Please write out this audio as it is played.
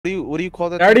What do you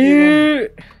call that? Daddy!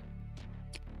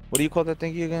 What do you call that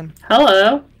thingy again?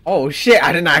 Hello. Oh shit,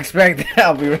 I did not expect that,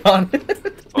 I'll be wrong.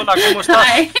 Hola, ¿cómo estás?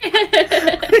 Hi.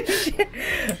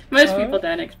 Most people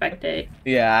don't expect it.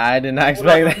 Yeah, I did not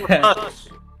expect that.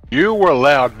 You were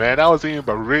loud, man. I was eating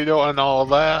burrito and all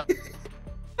that.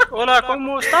 Hola,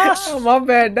 ¿cómo estás? Oh, my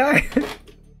bad, dog.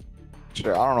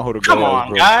 Sure, I don't know who to go. Come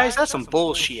on, guys, that's some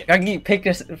bullshit. Gotta pick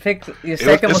your second It's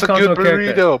most a good comfortable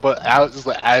character. burrito, but I was just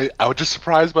like, I was just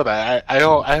surprised by that. I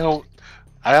don't know.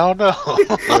 Wait,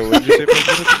 what did you say?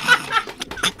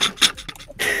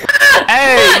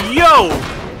 Hey, yo!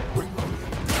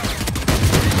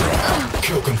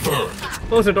 Kill confirmed.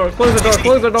 Close the door, close the door,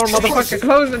 close the door, motherfucker,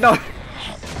 close the door.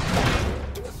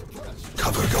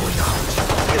 Cover going out.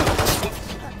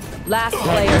 Last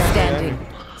player standing.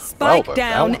 Spike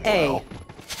down A.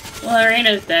 Well,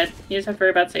 Arena's dead. You just have to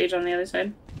worry about Sage on the other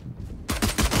side.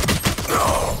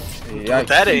 Yeah,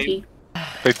 That ain't.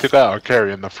 They took out our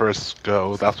carry in the first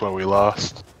go. That's why we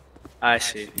lost. I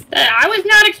see. I was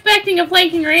not expecting a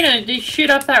flanking Arena to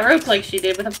shoot up that rope like she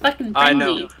did with a fucking frenzy. I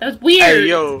know. That was weird. Hey,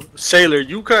 yo, Sailor,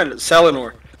 you kind of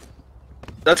Salinor.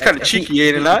 That's kind of cheeky,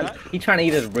 ain't it not? He trying to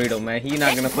eat his burrito, man. He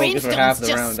not gonna focus for half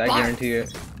the round, I guarantee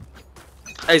it.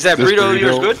 Hey, is that This burrito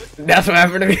yours burrito- good? That's what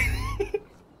happened to me.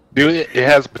 Dude, it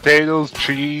has potatoes,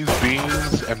 cheese,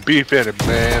 beans, and beef in it,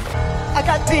 man. I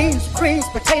got beans, greens,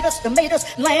 potatoes, tomatoes,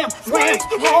 lamb, ram,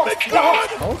 pork, dog.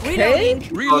 Okay.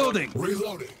 Reloading.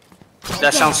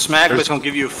 That sounds smack, but it's gonna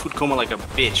give you a food coma like a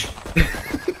bitch.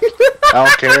 I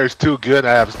don't care. It's too good.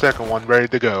 I have a second one ready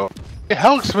to go. Hey,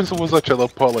 how expensive was that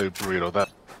Chipotle burrito? That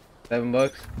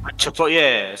 $7. Chipotle,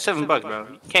 yeah, $7, bro.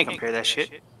 You can't compare that shit.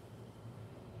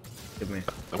 Give me.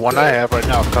 the one I have right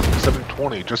now costs me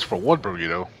 $7.20 just for one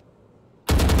burrito.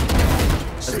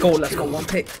 Let's go, one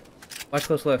pick. Watch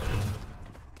close left.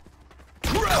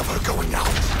 Cover going out.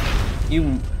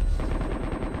 You.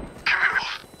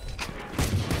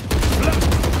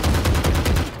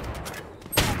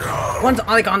 One's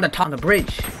like on the top of the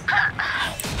bridge.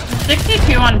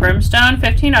 62 on Brimstone,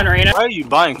 15 on Arena. Why are you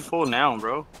buying full now,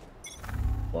 bro?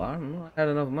 Well, I don't know. I had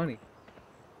enough money.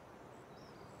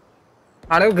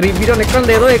 अरे वो गरीबी तो निकल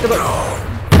दे दो एक दो.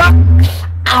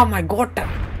 Oh my god.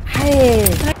 Hey.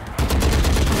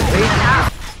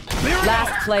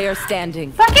 Last player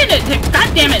standing. Fucking it!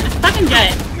 God damn it! This fucking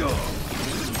jet.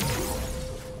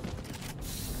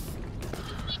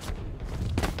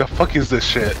 The fuck is this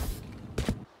shit?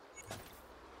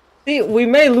 See, we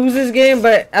may lose this game,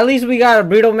 but at least we got a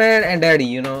Burrito Man and Daddy,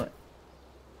 you know.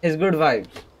 It's good vibes.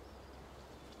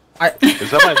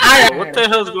 Is that my What the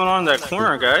hell's going on in that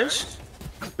corner, guys?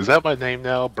 is that my name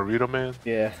now, Burrito Man?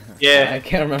 Yeah. Yeah. I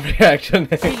can't remember your actual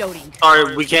name. Reloading.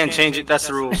 Sorry, we can't change it. That's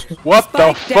the rules. What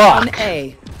the Spike down fuck?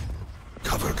 A.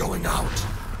 Cover going out.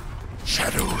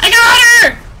 Shadows. I got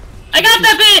her! I got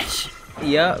that bitch!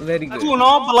 Yeah, very good. Doing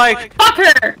all, but like, Fuck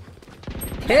her!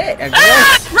 Hey, I Ah!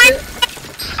 guess. Right!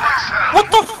 what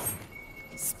the? F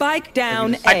Spike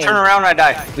down A. I turn around, I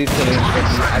die. Please kill him.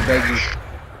 I beg you.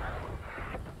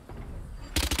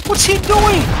 What's he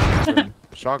doing?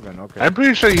 Shotgun, okay. I'm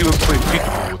pretty sure he was playing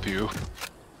peekaboo with you.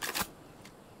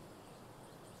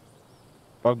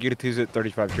 I'll get it to his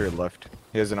 35 to your left.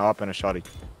 He has an op and a shotty.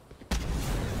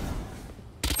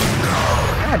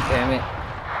 God damn it.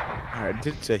 I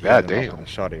did say he God had an op damn. and a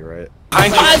shotty, right?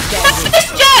 Behind you. What's this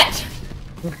jet?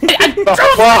 I don't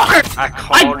like her! I I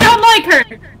called don't like her!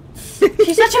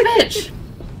 She's such a bitch!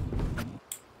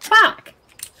 Fuck!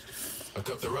 I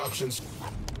got their options.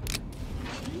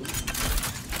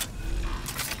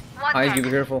 Alright, you be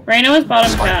careful. Reyna was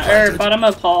bottom bottom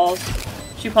of Paul's.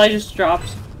 She probably just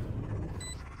dropped.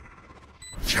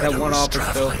 That one off is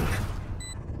still.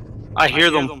 I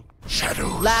hear them.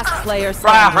 Shadows. Last player Right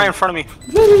standing. in front of me.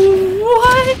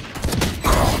 What?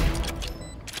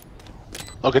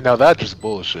 Okay, now that's just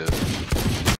bullshit.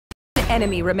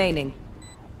 Enemy remaining.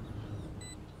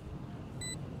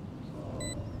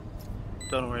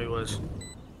 Don't know where he was.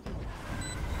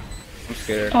 I'm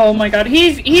scared. Oh my god,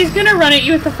 he's gonna run at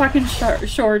you with the fucking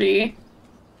shorty.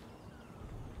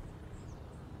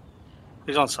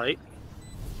 He's on site.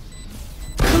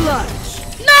 Clutch.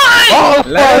 Nice! Oh,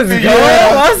 Let's fuck go!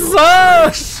 yeah. What's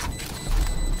up?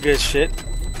 Good shit.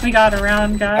 We got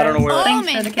around, guys. I don't know where-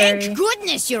 Thanks for the carry.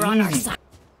 goodness you're on our side.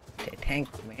 Tank,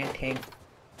 man, tank.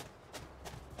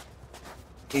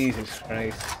 Jesus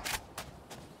Christ.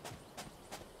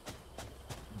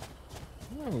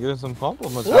 I'm getting some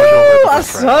compliments. Woo!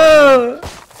 What's up?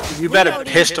 You better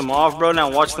piss them off, bro. Now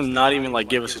watch them not even like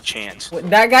give us a chance.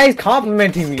 That guy's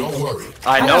complimenting me. Don't worry.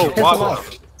 I know. Piss him Watch.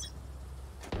 off.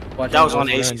 Watch That out. was on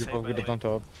Behind AC. you, bro. Get it on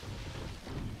top.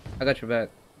 I got your back.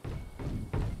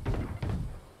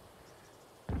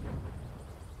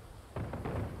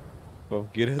 Well,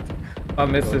 get it. I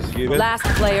missed this. Get it. Last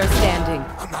player standing.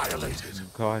 Annihilated.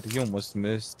 God, you almost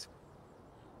missed.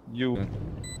 You.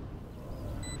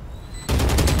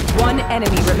 One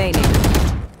enemy remaining.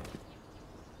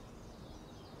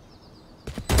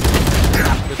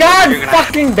 God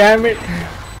fucking damn it!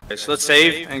 Okay, so let's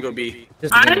save and go B.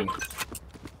 Just I'm win.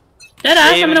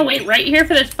 deadass. I'm gonna wait right here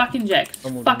for this fucking Jack.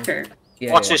 Fuck her.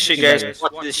 Yeah, Watch yeah. this shit, guys.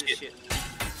 Watch this shit.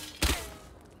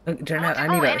 Look, Jernat, I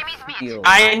need a heal.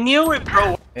 I knew it,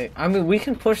 bro. Hey, I mean, we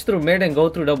can push through mid and go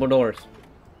through double doors.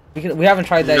 We haven't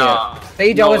tried that Nah. yet.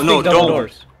 Sage No, always no, takes double don't.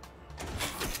 doors.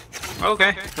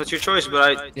 Okay, that's your choice,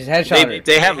 but Just headshot they, it.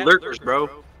 they have lurkers, bro.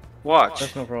 Watch.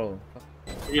 That's no problem.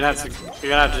 You're gonna have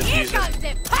to just use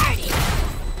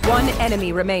it. One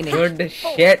enemy remaining. Good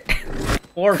shit.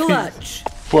 4 feet. Clutch.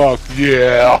 Fuck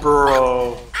yeah.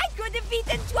 Bro. I could have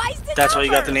beaten twice the That's why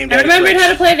you got the name. I Daddy remembered Flex.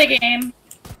 how to play the game.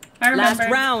 I remember.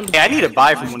 Last round. Hey, I need a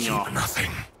buy from one of y'all. Nothing.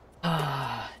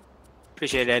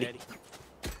 Appreciate it, Eddie.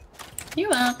 You're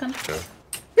welcome.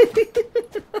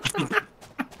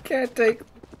 Can't take.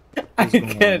 I going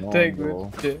can't on, take bro?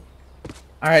 this shit.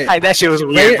 Alright. Hey, that shit was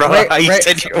weird, bro. You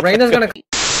said you Reyna's gonna.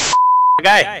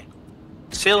 guy.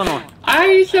 Sailor Moon.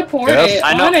 I support Yes. it.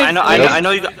 I know,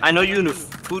 honestly. I know you in a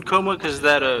food coma because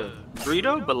that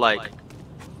burrito, but like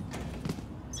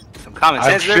some common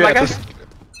I'm sense there, shit, my at guy. this,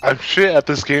 I'm shit at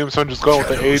this game, so I'm just going with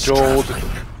the age-old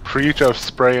preach of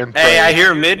spray and pray. Hey, I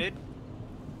hear him mid.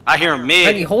 I hear him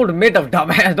Hey, mid. hold mid up,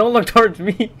 dumbass. Don't look towards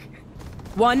me.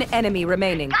 One enemy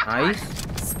remaining. Nice.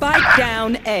 Spike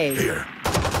down A. Here.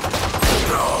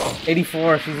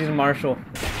 84. She's using Marshall.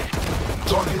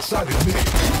 Target sighted me.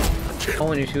 Oh,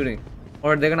 when you're shooting.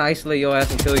 Or they're gonna isolate your ass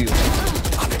and kill you.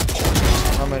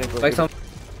 How many? Like some.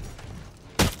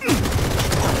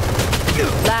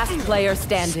 Last player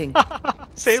standing.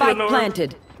 Sailor Spike Moon.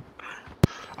 planted.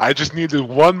 I just needed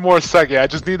one more second. I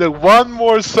just needed one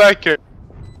more second.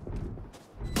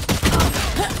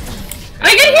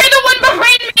 I can hear the one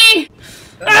behind me.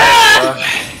 Ah!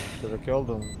 Should have killed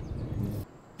him.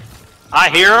 I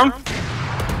hear him.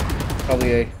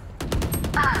 Probably A.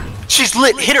 She's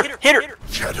lit. Hit her. Hit her.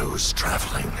 Shadows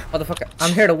traveling. Motherfucker,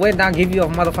 I'm here to win, not give you a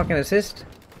motherfucking assist.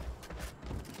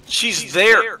 She's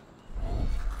there.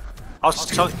 I'll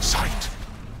tell you. In sight.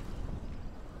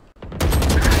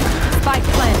 Spike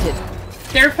planted.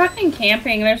 They're fucking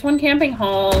camping. There's one camping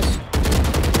halls.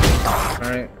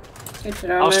 Alright. Good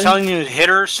I was gentlemen. telling you to hit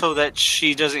her so that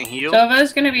she doesn't heal.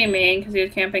 Sova's gonna be main because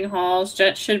he's camping halls.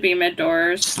 Jet should be mid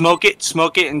doors. Smoke it,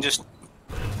 and just.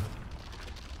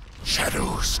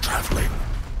 Shadows traveling.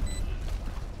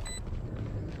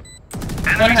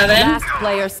 One heaven. Last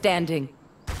player standing.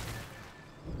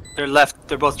 They're left.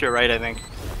 They're both to your right, I think.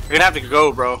 You're gonna have to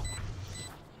go, bro.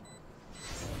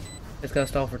 Just gotta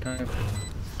stall for time.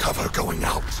 Cover going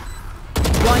out.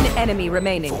 One enemy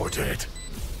remaining. 4 dead.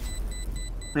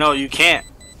 No, you can't.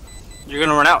 You're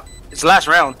gonna run out. It's the last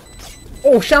round.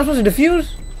 Oh, shit, I'm supposed to defuse?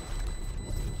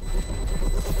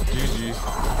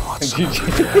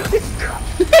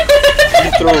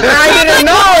 I didn't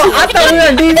know! I thought we were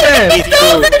on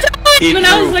defense! He When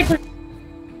I was threw. like,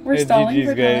 we're stalling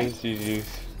for time.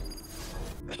 GG's.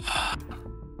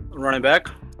 Running back.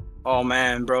 Oh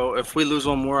man, bro. If we lose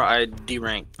one more, I D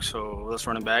rank. So let's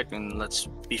run it back and let's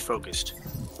be focused.